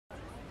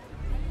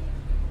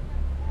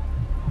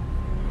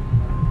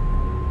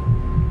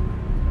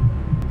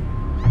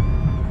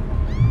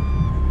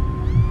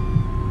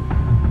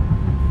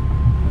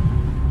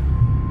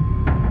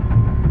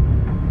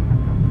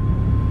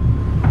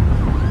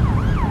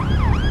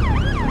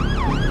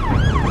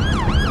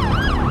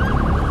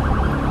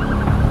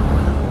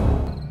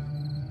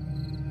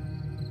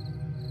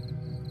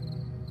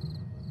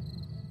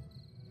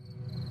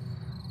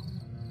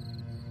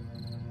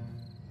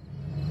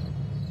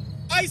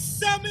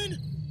Marlynn,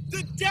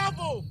 the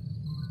devil!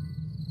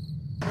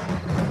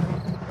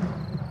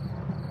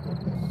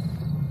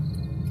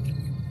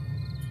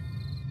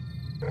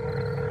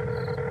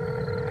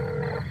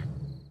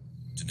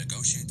 To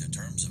negotiate the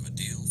terms of a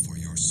deal for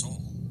your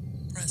soul,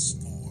 press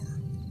 4.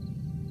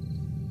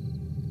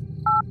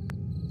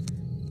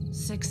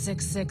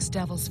 666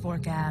 Devil's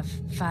Fork Ave,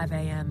 5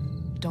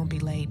 a.m. Don't be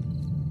late.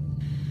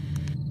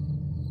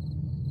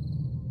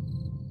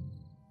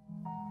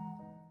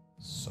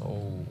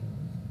 So,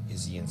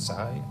 is he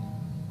inside?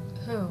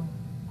 Who?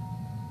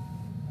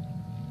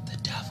 The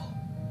devil.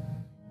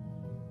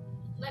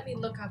 Let me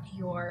look up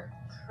your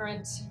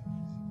current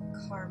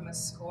karma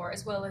score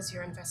as well as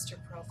your investor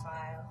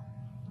profile.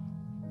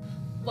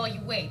 While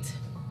you wait,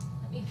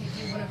 let me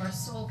give you one of our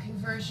soul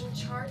conversion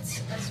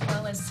charts as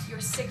well as your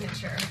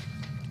signature.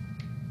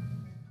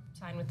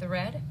 Sign with the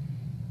red,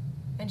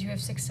 and you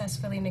have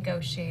successfully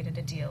negotiated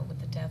a deal with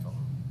the devil.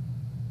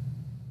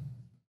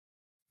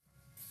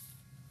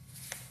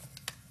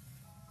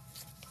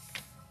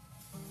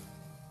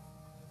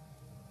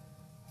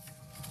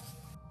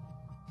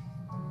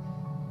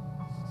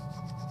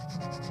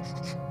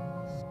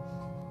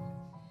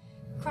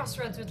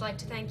 Crossroads would like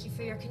to thank you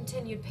for your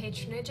continued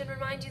patronage and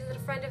remind you that a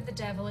friend of the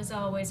devil is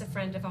always a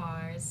friend of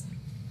ours.